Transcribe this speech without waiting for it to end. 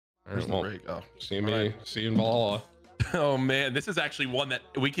Where's the break? Oh, see me, see you in Valhalla. Oh man, this is actually one that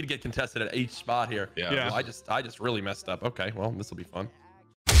we could get contested at each spot here. Yeah. Well, I just really messed up. Okay, well, this will be fun.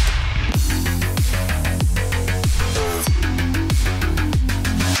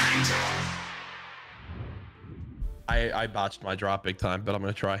 I botched my drop big time, but I'm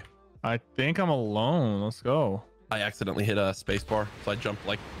gonna try. I think I'm alone. Let's go. I accidentally hit a space bar, so I jumped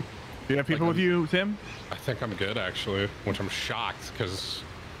like. Do you have people with you, Tim? I think I'm good actually, which I'm shocked because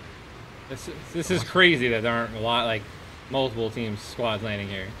this is crazy that there aren't a lot like multiple teams squads landing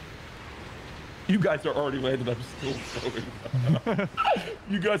here. You guys are already landed. I'm still going.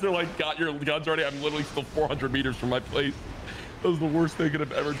 You guys are like got your guns already. I'm literally still 400 meters from my place. That was the worst thing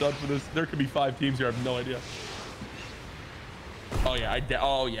I've ever done for this. There could be 5 teams here. I have no idea. Oh yeah,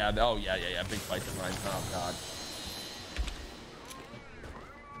 oh yeah, big fight tonight. Oh god.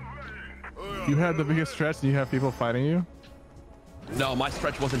 You had the biggest stretch and you have people fighting you? No, my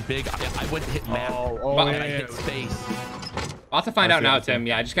stretch wasn't big. I went to hit map. Oh, and yeah. I hit space. I'll have to find out now, Tim.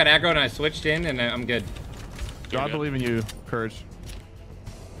 Yeah, I just got aggro and I switched in and I'm good. I believe in you, Courage.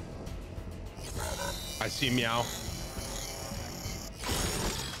 I see Meow.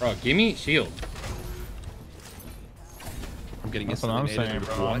 Bro, give me shield. I'm getting That's what I'm saying,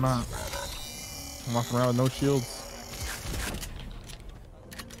 bro. I'm walking around with no shields.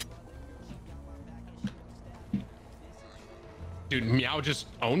 Dude, Meow just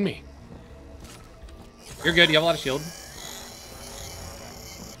owned me. You're good. You have a lot of shield.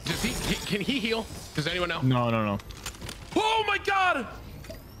 Does can he heal? Does anyone know? No. Oh my god!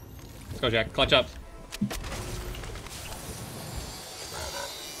 Let's go, Jack. Clutch up.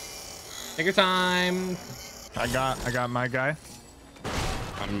 Take your time. I got my guy.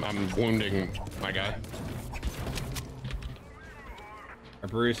 I'm wounding my guy. Our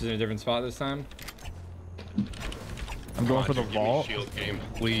Bruce is in a different spot this time. I'm going for the Give me vault. shield game,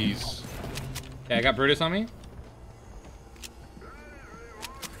 please. Okay, I got Brutus on me.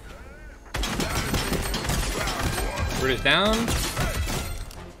 Brutus down.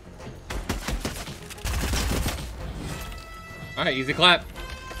 All right, easy clap.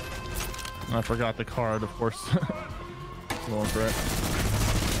 I forgot the card, of course. Going for it.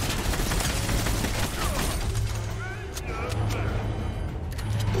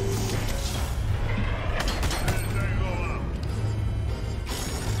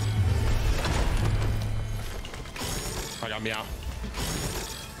 I got Meow.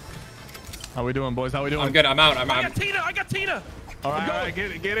 How we doing, boys? How we doing? I'm good. I'm out. I got Tina. All right,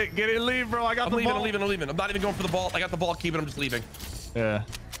 get it, leave, bro. I got the ball. I'm leaving. I'm not even going for the ball. I got the ball, keep it. I'm just leaving. Yeah.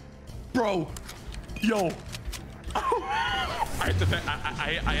 Bro, yo. I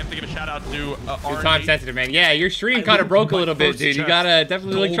have to give a shout out to You're RNG. time sensitive, man. Yeah, your stream kind of broke a little bit, dude. You gotta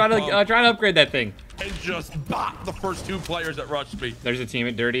definitely like, try to upgrade that thing. And just bop the first 2 players that rushed me. There's a team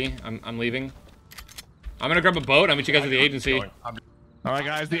at Dirty. I'm leaving. I'm gonna grab a boat. I'll meet you guys at the agency. All right,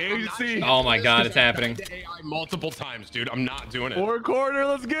 guys, the agency. Oh my god, it's happening. AI multiple times, dude. I'm not doing it. 4-quarter,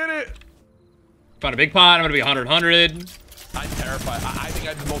 let's get it. Found a big pot. I'm gonna be 100. I'm terrified. I think I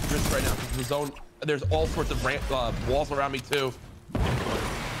have the most risk right now because the zone. There's all sorts of walls around me too.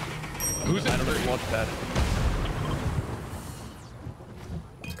 Who's I don't really want that.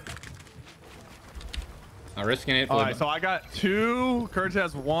 I'm risking it. All right, so I got 2. Courage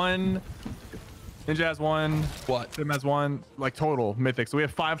has 1. Ninja has 1. What? Tim has 1. Like total mythic. So we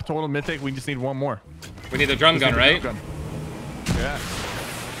have 5 total mythic. We just need 1 more. We need the drum gun, right? Yeah.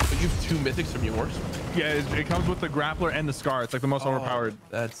 But you have 2 mythics from yours? Yeah, it comes with the grappler and the scar. It's like the most overpowered.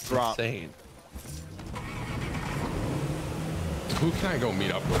 That's drop. insane. Who can I go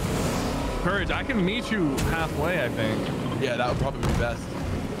meet up with? Courage, I can meet you halfway, I think. Yeah, that would probably be best.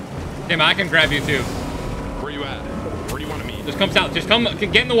 Tim, I can grab you too. Where you at? Where do you want to meet? Just come south. Just come.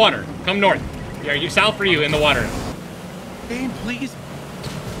 Get in the water. Come north. Yeah, you south for you in the water. Game, please.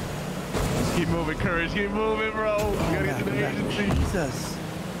 Just keep moving, Courage. Keep moving, bro. We gotta get to the agency. Jesus.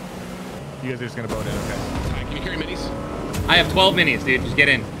 You guys are just gonna boat in, okay? Ty, can you carry minis? I have 12 minis, dude. Just get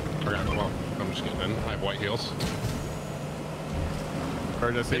in. Okay, well, I'm just getting in. I have white heels.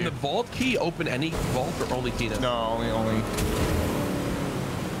 Courage, I see Can you. the vault key open any vault or only Tina? No, only.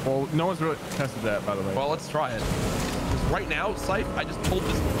 Well, no one's really tested that, by the way. Well, let's try it. 'Cause right now, Syph, I just pulled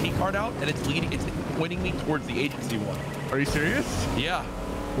this key card out and it's pointing me towards the agency one. Are you serious? Yeah.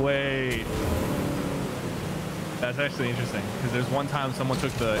 Wait. That's actually interesting because there's one time someone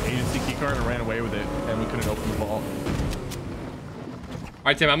took the agency key card and ran away with it, and we couldn't open the vault. All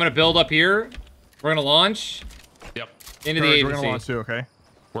right, Tim. I'm gonna build up here. We're gonna launch Yep. into the Courage, agency. we're gonna launch too, okay?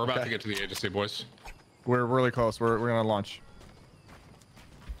 We're about to get to the agency, boys. We're really close. We're gonna launch.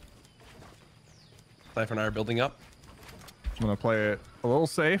 Syph and I are building up. I'm gonna play it a little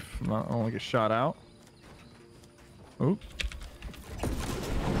safe. I'm not only get shot out. Oop.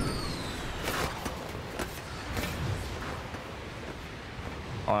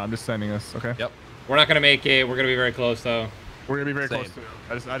 Oh, I'm just sending this. Okay. Yep. We're not gonna make it. We're gonna be very close though. We're gonna be very Same. close to it.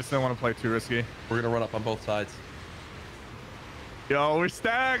 I just don't want to play too risky. We're gonna run up on both sides. Yo, we're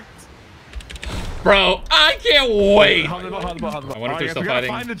stacked. Bro, I can't wait. Hold the ball, hold the ball, hold the ball. I wonder if they're still we gotta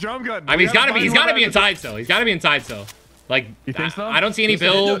fighting. find the drum gun. I mean, he's gotta be inside still. He's gotta be inside still. Like, You think so? I don't see any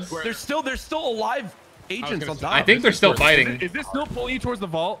builds. There's still alive agents on top. I think they're still fighting. Is this still pulling you towards the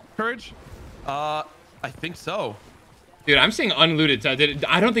vault, Courage? I think so. Dude, I'm seeing unlooted.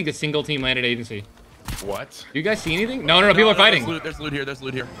 I don't think a single team landed agency. What? You guys see anything? No, people are fighting. There's loot here. There's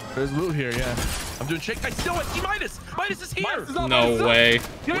loot here. There's loot here, yeah. I'm doing shake. I still see Midas. Midas is here. No way.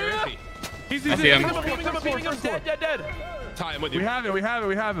 Yeah. He's I see him. Beating him. Dead. Ty, I'm with you. We have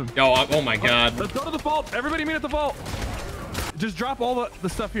him. Yo, oh my god. Let's go to the vault. Everybody meet at the vault. Just drop all the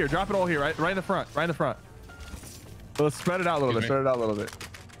stuff here. Drop it all here, right in the front. So let's spread it out a little bit.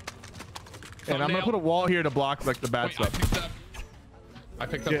 And I'm gonna put a wall here to block like the bad Wait, stuff. I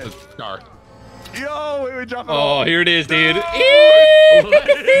picked up the star. Yo, we drop it all. Oh, here it is, dude. Yo,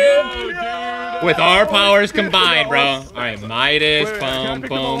 With our powers combined, bro. All right, Midas. Wait, can I Boom, pick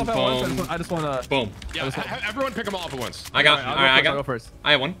them all boom, up at once? boom. I just wanna. Boom. Yeah, everyone pick them all up at once. I got. All All right, I'll go first.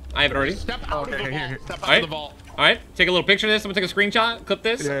 I have one. I have it already. Step out of the Okay, vault. here. Step out Alright. of the vault. All right, take a little picture of this. I'm gonna take a screenshot. Clip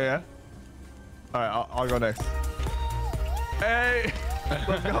this. Yeah. All right, I'll go next. Hey,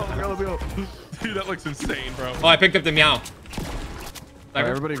 let's go. Dude, that looks insane, bro. Oh, I picked up the meow. All right,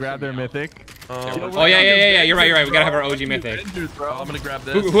 everybody grab their mythic. Oh yeah. You're right. We gotta have our OG mythic. I'm gonna grab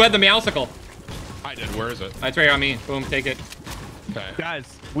this. Who had the meowsicle? I did. Where is it? It's right here on me. Boom, take it. Okay.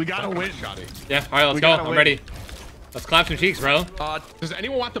 Guys, we gotta win. Shoddy. Yeah. All right, let's We go. gotta I'm win. ready. Let's clap some cheeks, bro. Does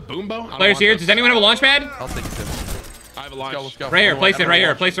anyone want the boom bow? I don't Players want here. this. Does anyone have a launch pad? I'll take it. I have a launch. Let's go. Right here. Place it right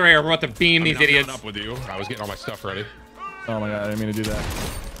here. Place it right here. We're about to beam these I'm idiots. up with you. I was getting all my stuff ready. Oh my god, I didn't mean to do that.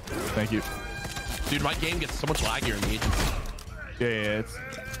 Thank you. Dude, my game gets so much laggier in the agency. Yeah,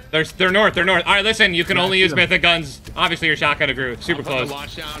 They're north. All right, listen. You can Yeah, I only see use them. mythic guns. Obviously, your shotgun grew super I'm putting close. the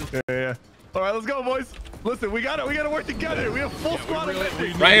launch down. yeah. All right, let's go, boys. Listen, we gotta work together. We have full squad of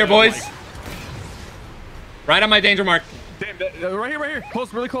mythic. Right here, boys. Right on my danger mark. Damn, right here.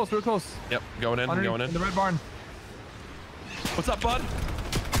 Close, really close. Yep, going in. In the red barn. What's up, bud?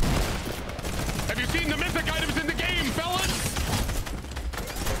 Have you seen the mythic items in the game, fellas?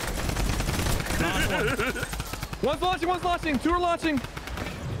 One's launching. Two are launching.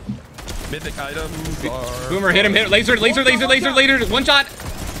 Mythic items are... Boomer, hit him. Laser. One shot.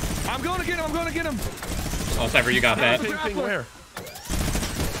 I'm going to get him. Oh, Cypher, you got that. Same thing where?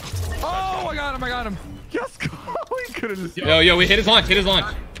 Oh, I got him. Yes, we could have just... Yo, we hit his launch.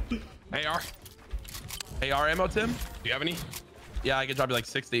 AR. AR ammo, Tim? Do you have any? Yeah, I can drop you like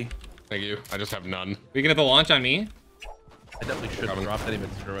 60. Thank you. I just have none. We can have the launch on me. I definitely should have dropped any, but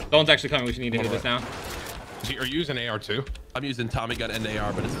screw it. Dolan's actually coming. We should need to hit this now. Are you using AR too? I'm using Tommy gun and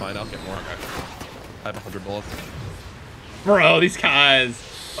AR, but it's fine. I'll get more. Okay. I have 100 bullets. Bro, these guys.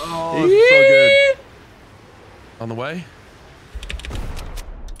 Oh, it's so good. On the way?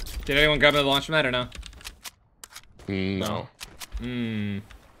 Did anyone grab the launch from that or no? No.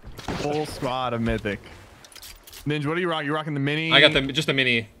 Full squad of mythic. Ninja, what are you rocking? You rocking the mini? I got just a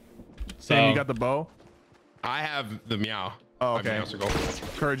mini. So Sam, you got the bow? I have the meow. Oh, I have the okay. meow circle.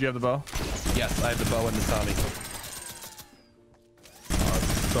 Courage, you have the bow? Yes, I have the bow and the Tommy.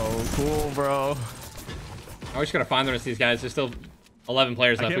 So cool, bro. I wish I could have found the rest of these guys. There's still 11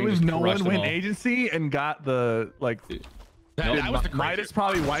 players I left. can't We can believe just no rush one them went all. agency and got the, like... That was the Midas craziest.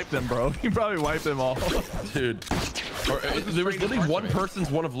 probably wiped them, bro. He probably wiped them all. Dude. There was literally one person's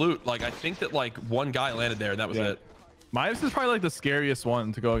one of loot. Like, I think that, like, one guy landed there, and that was it. Midas is probably, like, the scariest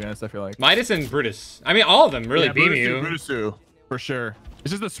one to go against, I feel like. Midas and Brutus. I mean, all of them really beam you. Brutusu, for sure. It's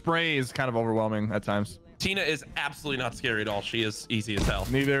just the spray is kind of overwhelming at times. Tina is absolutely not scary at all. She is easy as hell.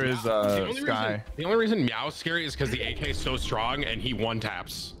 Neither is Sky. The only reason Meow's scary is because the AK is so strong and he one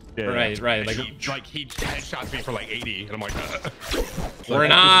taps. Yeah. Right. Like he headshots me for like 80, and I'm like, We're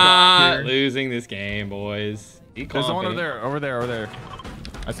not losing this game, boys. Be There's one confident. over there.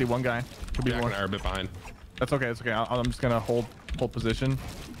 I see one guy. Could be Jack more. and I are a bit behind. That's okay. It's okay. I'm just gonna hold position.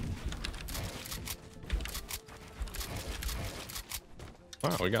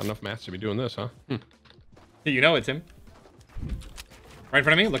 Wow, we got enough mats to be doing this, huh? You know it's him. Right in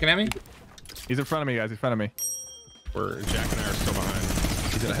front of me, looking at me. He's in front of me, guys. He's in front of me. Where Jack and I are still behind.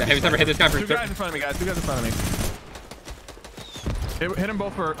 Have you ever hit this guy for Two guys in front of me, guys. Two guys in front of me. Hit them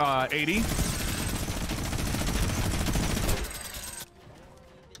both for 80.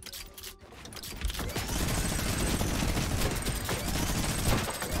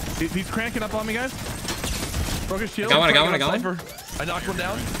 He's cranking up on me, guys. Broke his shield. I got one. I knocked one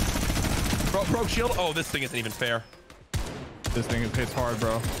down. Broke shield. Oh, this thing isn't even fair. This thing hits hard,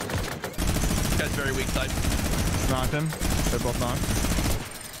 bro. This guy's very weak side. Knocked him. They're both knocked.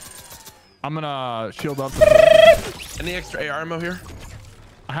 I'm gonna shield up. Any extra AR ammo here?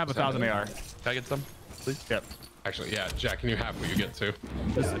 I have 1,000 AR. Can I get some, please? Yep. Actually, yeah, Jack, can you have what you get to?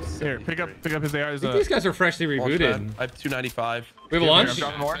 Here, pick up his AR. These guys are freshly rebooted. I have 295. We have a launch?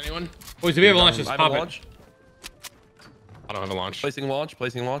 More? Anyone? Boys, do we have a launch? Just I have pop a it. launch. I don't have a launch. Placing launch.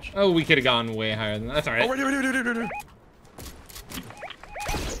 Oh, we could have gone way higher than that. That's all right. Oh, right.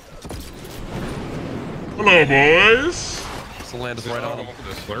 Hello, boys. Just land us right on him.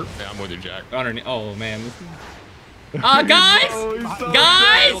 Slurp. Yeah, I'm with you, Jack. Underneath. Oh, man. Guys! Oh,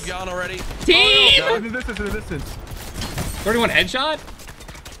 Guys! Gone already. Team! In the distance. 31 headshot?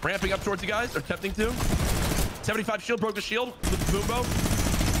 Ramping up towards you guys. They're attempting to. 75 shield. Broke the shield with the boom bow.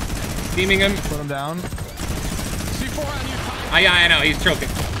 Steaming him. Put him down. C4 on you. I know. He's choking.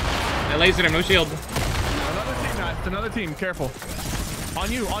 I lasered him. No shield. Another team, guys. It's another team. Careful. On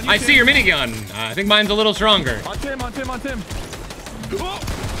you. I see your minigun. I think mine's a little stronger. On Tim. Oh.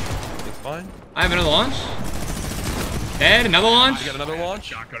 It's fine. I have another launch. Dead. Another launch. I got another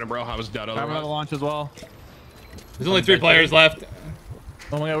launch. Shotgunner, bro. I was dead I have another otherwise. launch as well. There's only 3 players left.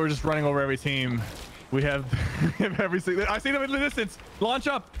 Oh my god, we're just running over every team. We have every single. I see them in the distance. Launch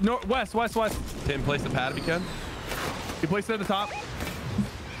up. West. Tim, place the pad if you can. He placed it at the top.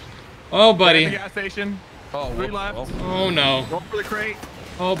 Oh, The buddy. gas station. Oh, 3 left. well. Oh, no. Go for the crate.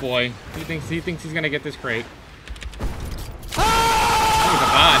 Oh, boy. He thinks he's going to get this crate.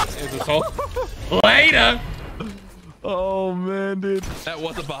 Ah! It was a bot. It was a soul. Later. Oh man, dude. That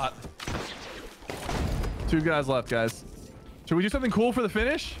was a bot. 2 guys left, guys. Should we do something cool for the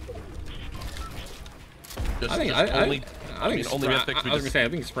finish? Just, I think only Mythics. I was gonna say I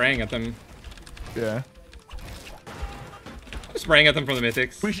think spraying at them. Yeah. Spraying at them from the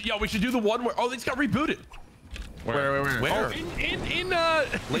Mythics. We should do the one where they just got rebooted. Where? Where? Oh, in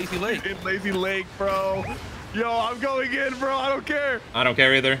Lazy Lake. in Lazy Lake, bro. Yo, I'm going in, bro. I don't care. I don't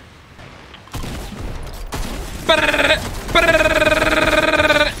care either.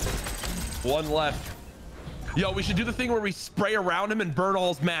 One left. Yo, we should do the thing where we spray around him and burn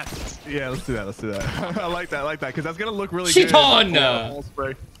all his mats. Yeah, let's do that. I like that, because that's gonna look really Cheaton!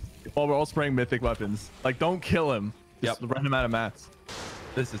 good. While we're all spraying mythic weapons. Like, don't kill him. Yep. Just run him out of mats.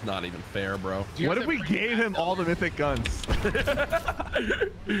 This is not even fair, bro. What if we gave him all the mythic guns? An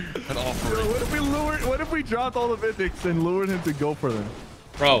offering. What if we dropped all the mythics and lured him to go for them?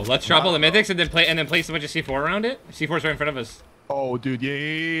 Bro, let's drop all the Mythics and then place a bunch of C4 around it. C4's right in front of us. Oh, dude,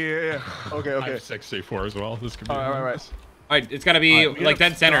 yeah. Okay. I have 6 C4 as well. This could be. All right. All right, it's gotta be like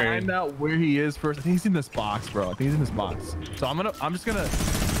dead center. Find out where he is first. I think he's in this box, bro. I think he's in this box. So I'm just gonna,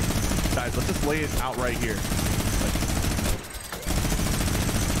 guys, let's just lay it out right here.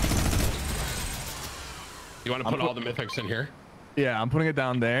 You want to put all the Mythics in here? Yeah, I'm putting it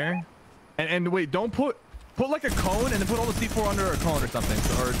down there. And wait, don't put like a cone and then put all the C4 under a cone or something.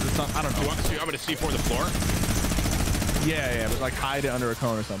 Or something. I don't know. You want me to C4 the floor? Yeah, but like hide it under a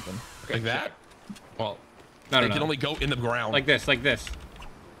cone or something. Okay, like that? Well, They can only go in the ground. Like this. Like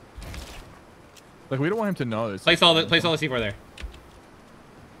we don't want him to know this. Place all the C4 there.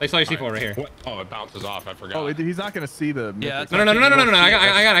 Place all your C4 right here. What? Oh, it bounces off. I forgot. Oh, he's not gonna see the. Yeah. mythics. No.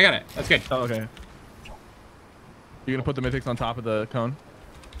 I got it. That's good. Oh, okay. You're gonna put the mythics on top of the cone?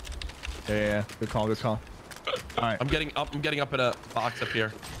 Yeah. Good call. All right. I'm getting up in a box up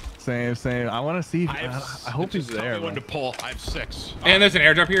here. Same. I want to see. I hope he's there. One to pull. I have 6. And there's an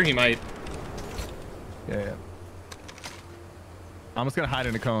airdrop here. He might. Yeah. I'm just gonna hide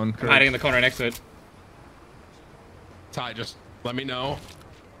in a cone. Hiding in the corner next to it. Ty, just let me know,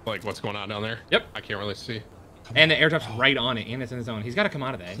 like, what's going on down there. Yep. I can't really see. And the airdrop's right on it, and it's in the zone. He's got to come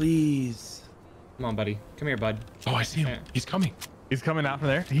out of that. Please. Come on, buddy. Come here, bud. Oh, I see him. He's coming. He's coming out from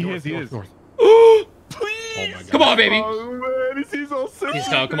there. He is. North. Please. Oh my God. Come on, baby. Oh man, he's all sick. He's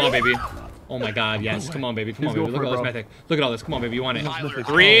come on, baby. Oh my God, yes. Come on, baby. Come on, baby. Look at all this Mythic. Look at all this. Come on, baby. You want it. Tyler,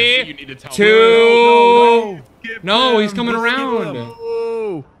 3, you need to tell 2. me. No, he's coming around.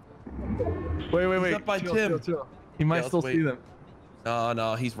 Oh. Wait. He's up by Tim. Chill. He might still see them.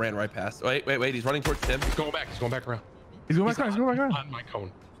 No, he's ran right past. Wait. He's running towards Tim. He's going back. He's going back around. He's going back around. On my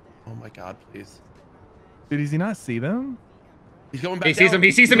cone. Oh my God, please. Dude, does he not see them? He's going back. He sees him.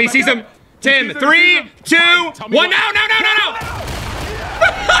 He sees him. Tim, 3, 2, 1. No.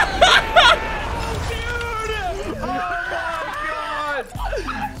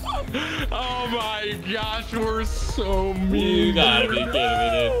 Oh my gosh, we're so mean. You gotta be kidding me,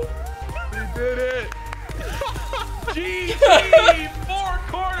 dude. He did it. GG 4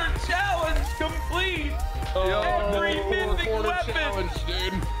 quarter Every mythic weapon. Challenge,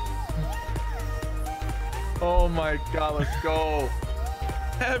 dude. Oh my god, let's go.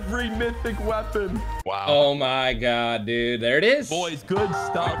 Every mythic weapon. Wow. Oh my god, dude. There it is. Boys, good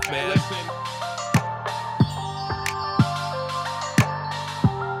stuff, man. Listen.